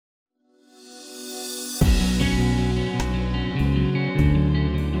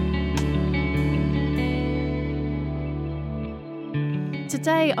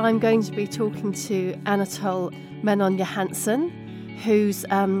today I'm going to be talking to Anatole Menon-Johansson, who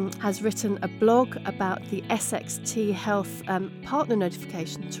has written a blog about the SXT Health partner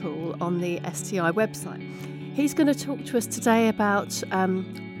notification tool on the STI website. He's going to talk to us today about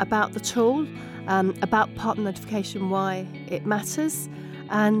the tool, about partner notification, why it matters,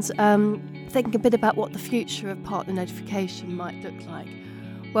 and thinking a bit about what the future of partner notification might look like.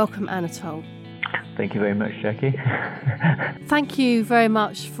 Welcome, Anatole. Thank you very much, Jackie. Thank you very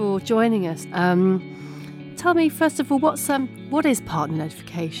much for joining us. Tell me, first of all, what is partner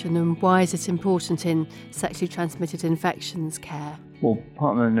notification and why is it important in sexually transmitted infections care? Well,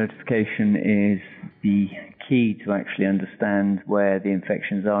 partner notification is the key to actually understand where the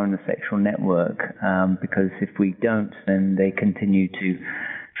infections are in the sexual network, because if we don't, then they continue to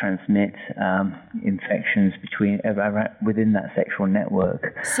transmit infections within that sexual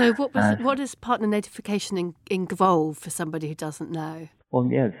network. So what does partner notification involve for somebody who doesn't know? Well,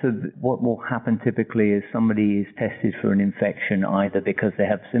 yeah, so what will happen typically is somebody is tested for an infection either because they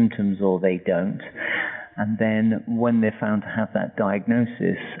have symptoms or they don't. And then when they're found to have that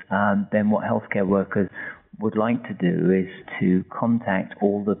diagnosis, then what healthcare workers would like to do is to contact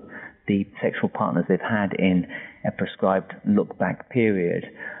all the sexual partners they've had in a prescribed look-back period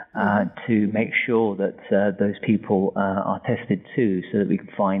to make sure that those people are tested too, so that we can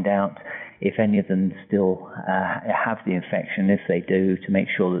find out if any of them still have the infection. If they do, to make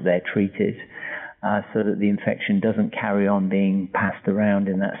sure that they're treated so that the infection doesn't carry on being passed around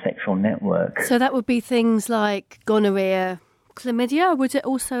in that sexual network. So that would be things like gonorrhea, chlamydia. Would it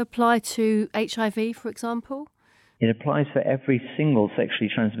also apply to HIV, for example? It applies for every single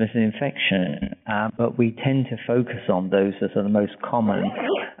sexually transmitted infection, but we tend to focus on those that are the most common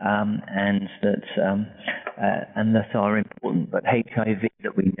and that are important. But HIV,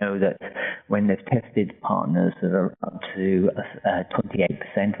 that we know that when they've tested partners that are up to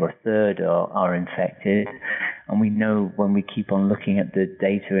 28% or a third are infected, and we know when we keep on looking at the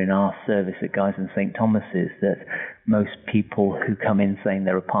data in our service at Guy's and St Thomas's that most people who come in saying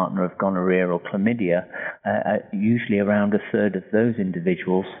they're a partner of gonorrhea or chlamydia, usually around a third of those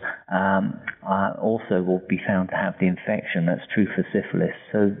individuals also will be found to have the infection. That's true for syphilis.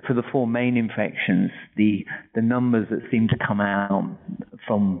 So for the four main infections, the numbers that seem to come out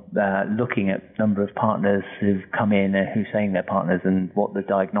from looking at number of partners who've come in who's saying they're partners and what the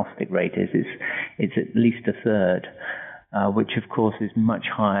diagnostic rate is, it's at least a third. Which, of course, is much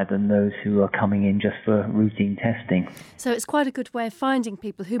higher than those who are coming in just for routine testing. So it's quite a good way of finding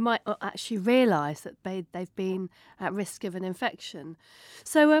people who might not actually realise that they've been at risk of an infection.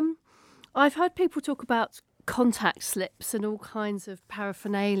 So I've heard people talk about contact slips and all kinds of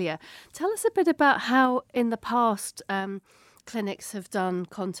paraphernalia. Tell us a bit about how, in the past, clinics have done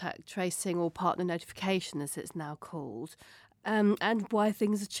contact tracing or partner notification, as it's now called, and why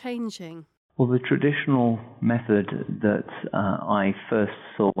things are changing. Well, the traditional method that I first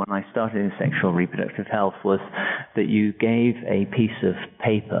saw when I started in sexual reproductive health was that you gave a piece of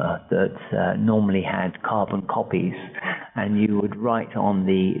paper that normally had carbon copies, and you would write on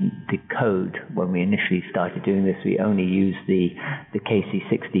the code. When we initially started doing this, we only used the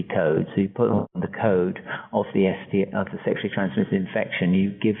KC60 code. So you put on the code of the sexually transmitted infection,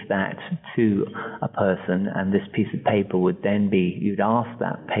 you give that to a person, and this piece of paper would then you'd ask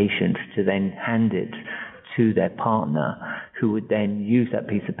that patient to then hand it to their partner, who would then use that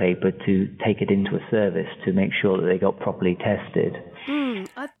piece of paper to take it into a service to make sure that they got properly tested.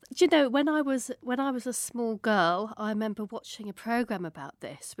 When I was a small girl, I remember watching a programme about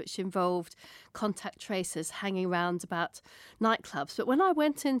this, which involved contact tracers hanging around about nightclubs. But when I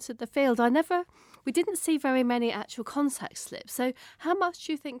went into the field, we didn't see very many actual contact slips. So how much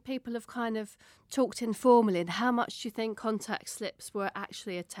do you think people have kind of talked informally, and how much do you think contact slips were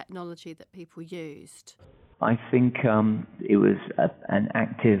actually a technology that people used? I think it was an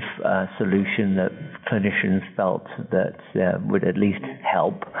active solution that clinicians felt that would at least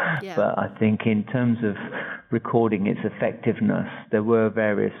help. Yeah. But I think in terms of recording its effectiveness, there were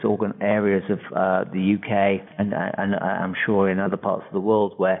various areas of the UK and I'm sure in other parts of the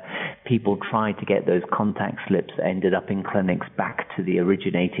world where people tried to get those contact slips that ended up in clinics back to the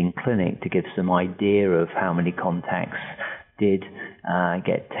originating clinic to give some idea of how many contacts did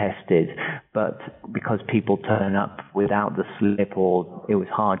get tested, but because people turn up without the slip, or it was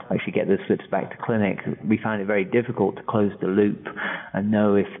hard to actually get those slips back to clinic, we found it very difficult to close the loop and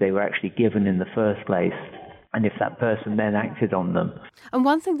know if they were actually given in the first place and if that person then acted on them. And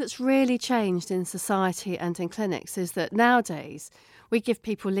one thing that's really changed in society and in clinics is that nowadays we give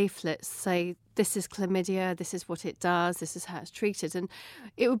people leaflets, say, this is chlamydia, this is what it does, this is how it's treated. And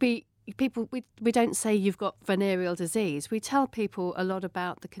it would be we don't say you've got venereal disease. We tell people a lot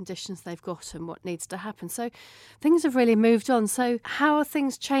about the conditions they've got and what needs to happen. So things have really moved on. So how are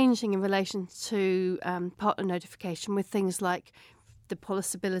things changing in relation to partner notification with things like the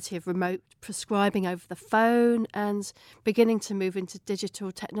possibility of remote prescribing over the phone and beginning to move into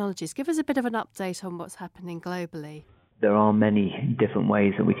digital technologies? Give us a bit of an update on what's happening globally. There are many different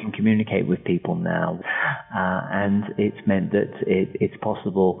ways that we can communicate with people now, and it's meant that it's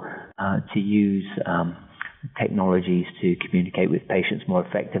possible to use technologies to communicate with patients more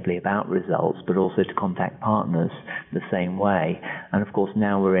effectively about results, but also to contact partners the same way. And of course,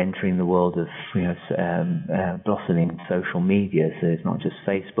 now we're entering the world of blossoming social media. So it's not just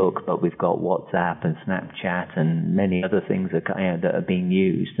Facebook, but we've got WhatsApp and Snapchat and many other things that are being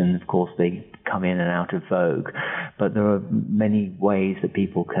used. And of course, they come in and out of vogue. But there are many ways that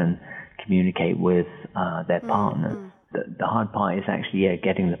people can communicate with their partners. Mm-hmm. The hard part is actually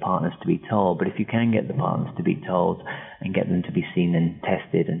getting the partners to be told. But if you can get the partners to be told and get them to be seen and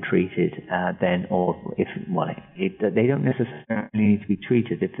tested and treated, they don't necessarily need to be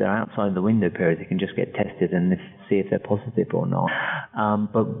treated. If they're outside the window period, they can just get tested and see if they're positive or not.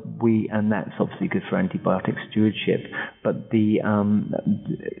 And that's obviously good for antibiotic stewardship. But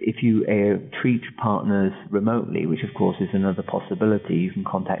if you treat partners remotely, which of course is another possibility, you can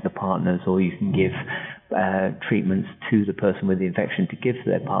contact the partners or you can give treatments to the person with the infection to give to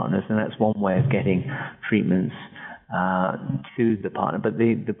their partners, and that's one way of getting treatments to the partner. But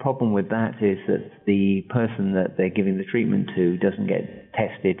the problem with that is that the person that they're giving the treatment to doesn't get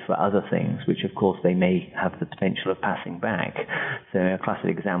tested for other things, which of course they may have the potential of passing back. So a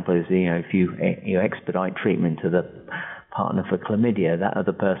classic example is, if you expedite treatment to the partner for chlamydia, that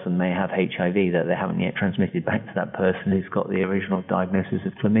other person may have HIV that they haven't yet transmitted back to that person who's got the original diagnosis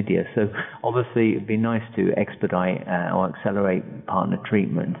of chlamydia. So obviously it'd be nice to expedite or accelerate partner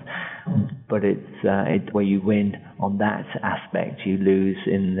treatment, but it's where you win on that aspect, you lose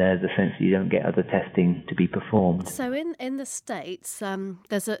in the sense that you don't get other testing to be performed. So in the States,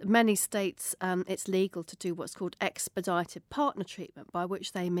 there's many states it's legal to do what's called expedited partner treatment, by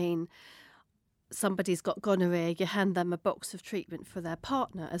which they mean somebody's got gonorrhea, you hand them a box of treatment for their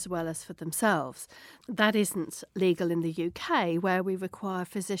partner as well as for themselves. That isn't legal in the UK, where we require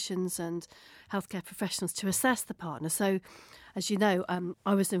physicians and healthcare professionals to assess the partner. So, as you know,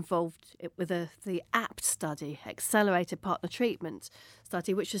 I was involved with the APT study, Accelerated Partner Treatment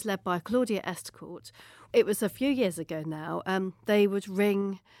study, which was led by Claudia Estcourt. It was a few years ago now. They would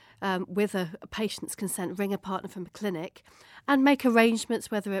ring, with a patient's consent, ring a partner from a clinic and make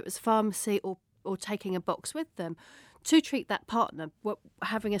arrangements, whether it was pharmacy or taking a box with them, to treat that partner,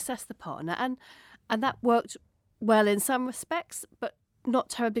 having assessed the partner. And that worked well in some respects, but not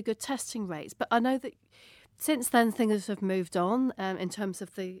terribly good testing rates. But I know that since then things have moved on in terms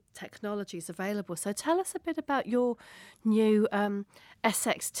of the technologies available. So tell us a bit about your new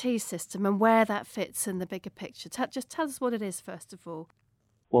SXT system and where that fits in the bigger picture. Just tell us what it is, first of all.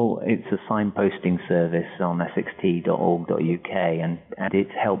 Well, it's a signposting service on sxt.org.uk, and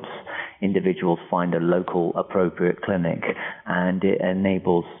it helps individuals find a local appropriate clinic, and it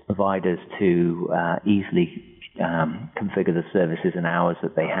enables providers to easily configure the services and hours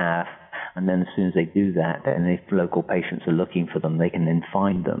that they have. And then as soon as they do that, and if local patients are looking for them, they can then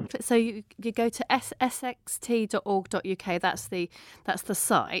find them. So you go to sxt.org.uk, that's the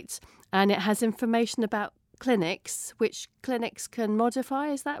site, and it has information about clinics, which clinics can modify,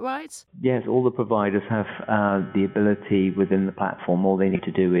 is that right? Yes, all the providers have the ability within the platform. All they need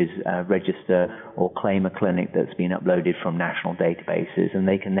to do is register or claim a clinic that's been uploaded from national databases, and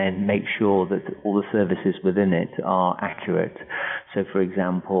they can then make sure that all the services within it are accurate. So, for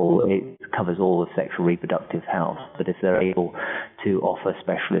example, it covers all of sexual reproductive health, but if they're able to offer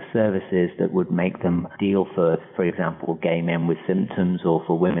specialist services that would make them ideal for example, gay men with symptoms or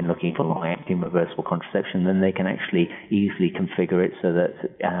for women looking for long-acting reversible contraception, then they can actually easily configure it so that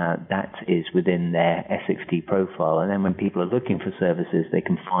that is within their SXT profile. And then when people are looking for services, they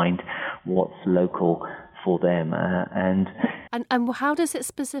can find what's local for them. And how does it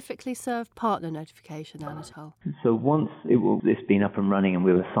specifically serve partner notification, Anatole? So once it's been up and running and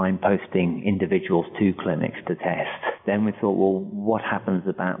we were signposting individuals to clinics to test, then we thought, well, what happens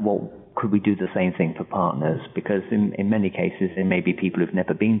could we do the same thing for partners? Because in many cases, there may be people who've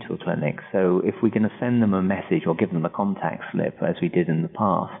never been to a clinic. So if we're going to send them a message or give them a contact slip, as we did in the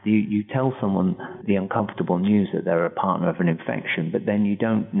past, you tell someone the uncomfortable news that they're a partner of an infection, but then you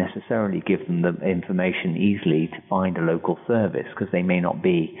don't necessarily give them the information easily to find a local service, because they may not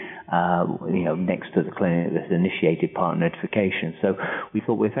be next to the clinic that's initiated partner notification. So we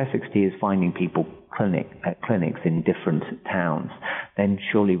thought if SXT is finding people clinics in different towns, then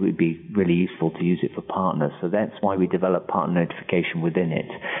surely it would be really useful to use it for partners. So that's why we developed partner notification within it.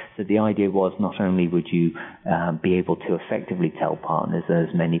 So the idea was not only would you be able to effectively tell partners,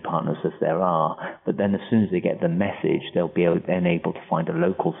 as many partners as there are, but then as soon as they get the message, they'll be able to find a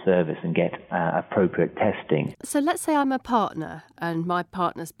local service and get appropriate testing. So let's say I'm a partner and my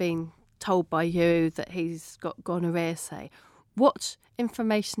partner's been told by you that he's got gonorrhea, say. What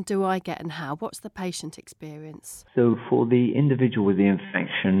information do I get and how? What's the patient experience? So for the individual with the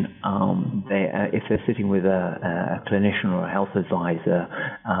infection, if they're sitting with a clinician or a health advisor,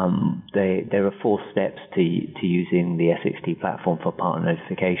 there are 4 steps to using the SXT platform for partner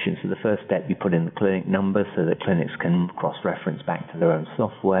notification. So the first step, you put in the clinic number so that clinics can cross-reference back to their own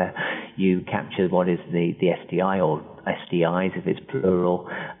software. You capture what is the STI or STIs if it's plural.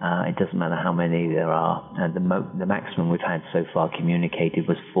 It doesn't matter how many there are. The maximum we've had so far communicated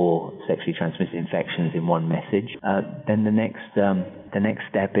was 4 sexually transmitted infections in one message. Then the next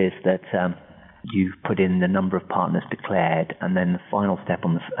step is that you put in the number of partners declared, and then the final step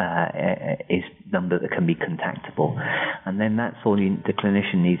on is number that can be contactable. And then that's all the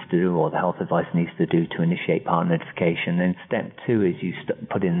clinician needs to do, or the health advisor needs to do, to initiate partner notification. Then step 2 is you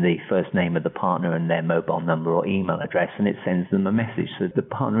put in the first name of the partner and their mobile number or email address, and it sends them a message. So the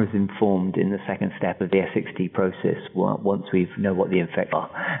partner is informed in the second step of the SXT process. Once we know what the infections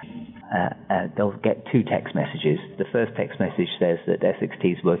are, they'll get 2 text messages. The first text message says that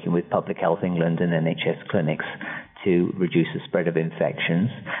SXT is working with Public Health England and NHS clinics to reduce the spread of infections,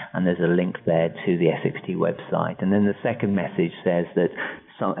 and there's a link there to the SXT website. And then the second message says that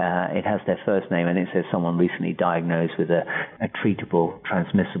it has their first name, and it says someone recently diagnosed with a treatable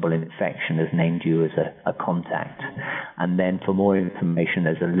transmissible infection has named you as a contact. And then for more information,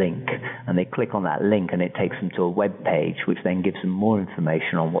 there's a link, and they click on that link and it takes them to a web page, which then gives them more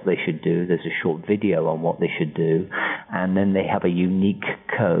information on what they should do. There's a short video on what they should do, and then they have a unique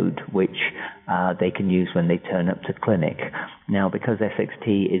code which they can use when they turn up to clinic. Now, because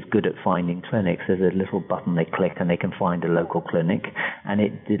SXT is good at finding clinics, there's a little button they click and they can find a local clinic, and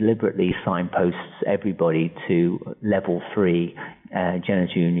it deliberately signposts everybody to level 3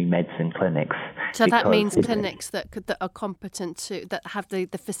 genitourinary medicine clinics. So that means clinics that are competent that have the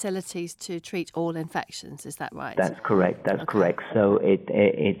facilities to treat all infections. Is that right? That's correct. That's correct. So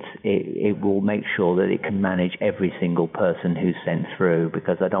it will make sure that it can manage every single person who's sent through,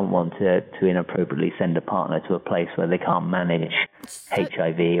 because I don't want to inappropriately send a partner to a place where they can't manage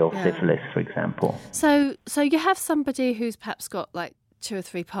HIV or syphilis, for example. So you have somebody who's perhaps got like 2 or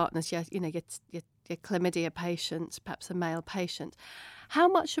 3 partners. Your chlamydia patient, perhaps a male patient. How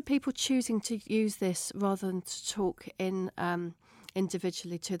much are people choosing to use this rather than to talk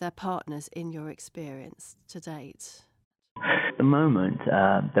individually to their partners, in your experience to date? At the moment,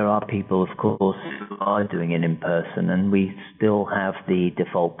 there are people, of course, who are doing it in person, and we still have the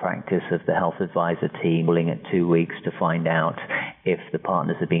default practice of the health advisor team calling at 2 weeks to find out if the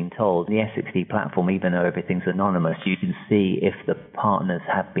partners are being told. The SXT platform, even though everything's anonymous, you can see if the partners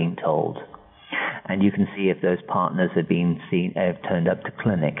have been told. And you can see if those partners have turned up to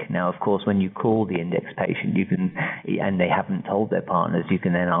clinic. Now, of course, when you call the index patient, and they haven't told their partners, you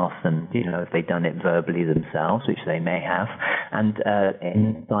can then ask them, if they've done it verbally themselves, which they may have. And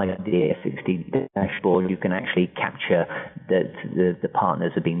inside the SXT dashboard, you can actually capture that the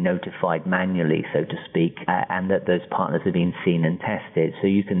partners are being notified manually, so to speak, and that those partners are being seen and tested. So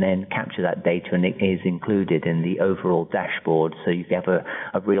you can then capture that data, and it is included in the overall dashboard. So you have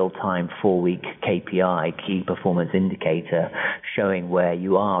a real-time 4-week KPI, key performance indicator, showing where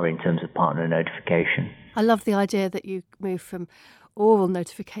you are in terms of partner notification. I love the idea that you move from oral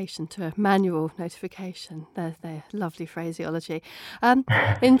notification to a manual notification. There's their lovely phraseology.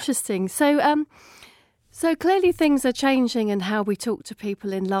 Interesting. So clearly things are changing, and how we talk to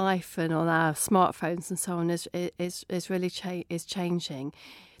people in life and on our smartphones and so on is really changing.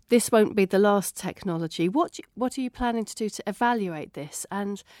 This won't be the last technology. What are you planning to do to evaluate this,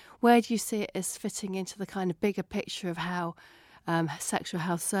 and where do you see it as fitting into the kind of bigger picture of how sexual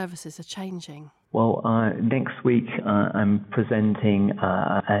health services are changing? Well, next week I'm presenting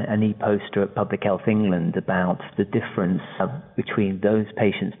an e-poster at Public Health England about the difference between those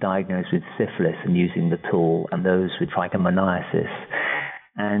patients diagnosed with syphilis and using the tool, and those with trichomoniasis.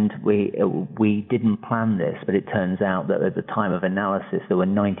 And we didn't plan this, but it turns out that at the time of analysis, there were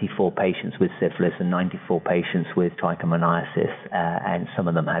 94 patients with syphilis and 94 patients with trichomoniasis, and some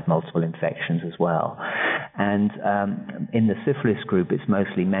of them had multiple infections as well. And in the syphilis group, it's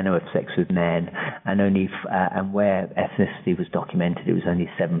mostly men who have sex with men, and only and where ethnicity was documented, it was only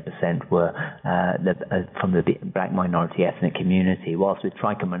 7% were from the black minority ethnic community. Whilst with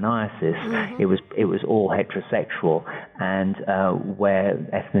trichomoniasis, it was all heterosexual, and where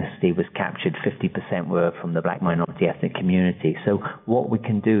ethnicity was captured, 50% were from the black minority ethnic community. So what we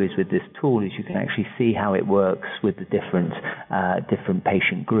can do is with this tool is you can actually see how it works with the different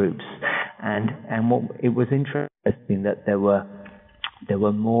patient groups. And what it was interesting that there were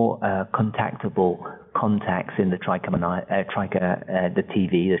more contactable contacts in the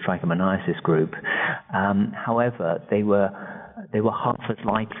trichomoniasis group. However, they were half as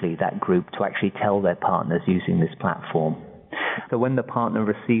likely, that group, to actually tell their partners using this platform. So when the partner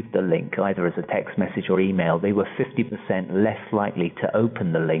received the link, either as a text message or email, they were 50% less likely to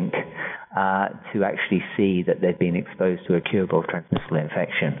open the link to actually see that they'd been exposed to a curable transmissible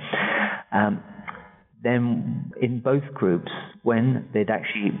infection. Then in both groups, when they'd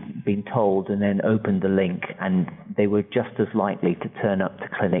actually been told and then opened the link, and they were just as likely to turn up to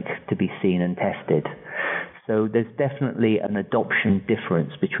clinic to be seen and tested. So there's definitely an adoption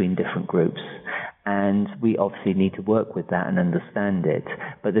difference between different groups, and we obviously need to work with that and understand it.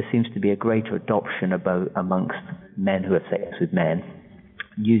 But there seems to be a greater adoption amongst men who have sex with men,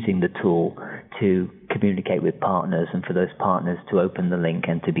 using the tool to communicate with partners and for those partners to open the link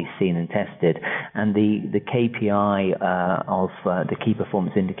and to be seen and tested. And the KPI of the key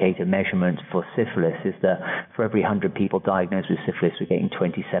performance indicator measurement for syphilis is that for every 100 people diagnosed with syphilis, we're getting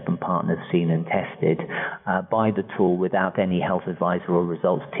 27 partners seen and tested by the tool without any health advisor or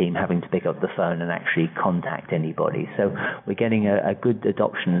results team having to pick up the phone and actually contact anybody. So we're getting a good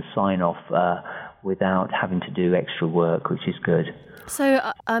adoption and sign-off without having to do extra work, which is good.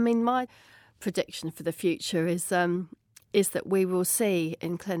 So, I mean, my prediction for the future is that we will see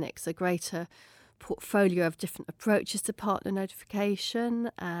in clinics a greater portfolio of different approaches to partner notification,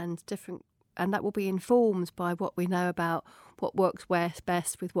 and that will be informed by what we know about what works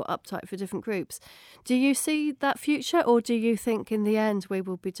best with what uptake for different groups. Do you see that future, or do you think in the end we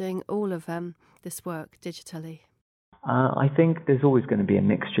will be doing all of this work digitally? I think there's always going to be a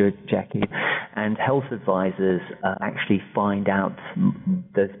mixture, Jackie, and health advisors actually find out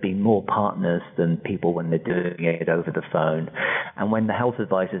there's been more partners than people when they're doing it over the phone. And when the health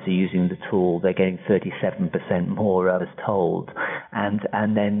advisors are using the tool, they're getting 37% more as told. And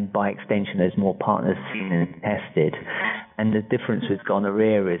then by extension, there's more partners seen and tested. And the difference with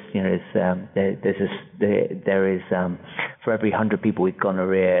gonorrhea is, there is for every 100 people with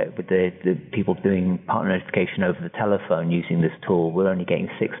gonorrhea, with the people doing partner notification over the telephone using this tool, we're only getting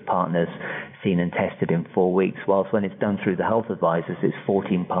 6 partners seen and tested in 4 weeks, whilst when it's done through the health advisors, it's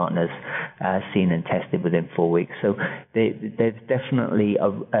 14 partners seen and tested within 4 weeks. So there's definitely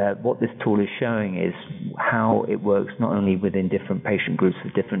what this tool is showing is how it works not only within different patient groups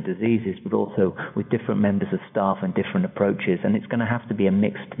with different diseases, but also with different members of staff and different approaches. And it's going to have to be a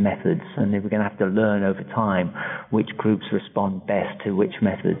mixed methods, and we're going to have to learn over time which groups respond best to which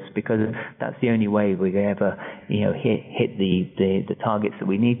methods, because that's the only way we ever hit the targets that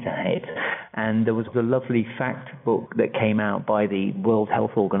we need to hit. And there was a lovely fact book that came out by the World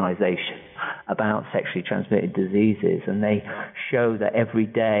Health Organization about sexually transmitted diseases, and they show that every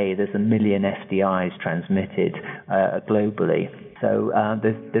day there's 1 million STIs transmitted globally. So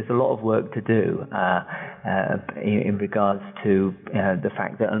there's a lot of work to do in regards to the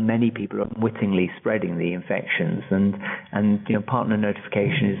fact that many people are unwittingly spreading the infections, and partner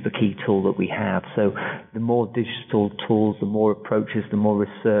notification is the key tool that we have. So the more digital tools, the more approaches, the more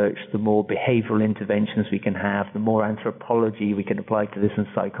research, the more behavioral interventions we can have, the more anthropology we can apply to this and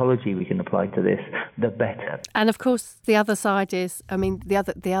psychology we can apply to this, the better. And of course, the other side is,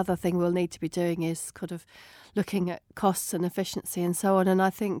 the other thing we'll need to be doing is kind of looking at costs and efficiency and so on. And I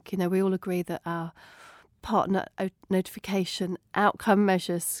think, we all agree that our partner notification outcome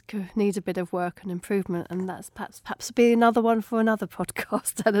measures need a bit of work and improvement, and that's perhaps be another one for another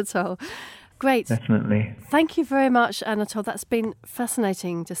podcast, Anatole. Great. Definitely. Thank you very much, Anatole. That's been a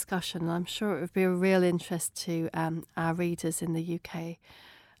fascinating discussion. I'm sure it would be a real interest to our readers in the UK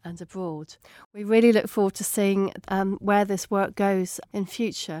and abroad. We really look forward to seeing where this work goes in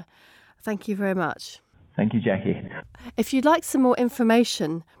future. Thank you very much. Thank you, Jackie. If you'd like some more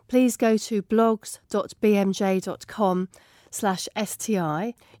information, please go to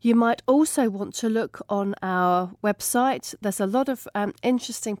blogs.bmj.com/STI. You might also want to look on our website. There's a lot of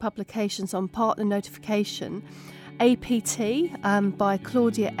interesting publications on partner notification, APT by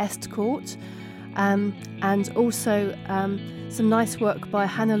Claudia Estcourt, and also some nice work by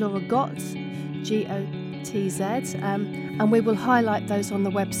Hannah-Laura Gotz, Gotz, and we will highlight those on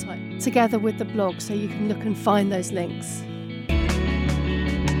the website together with the blog, so you can look and find those links.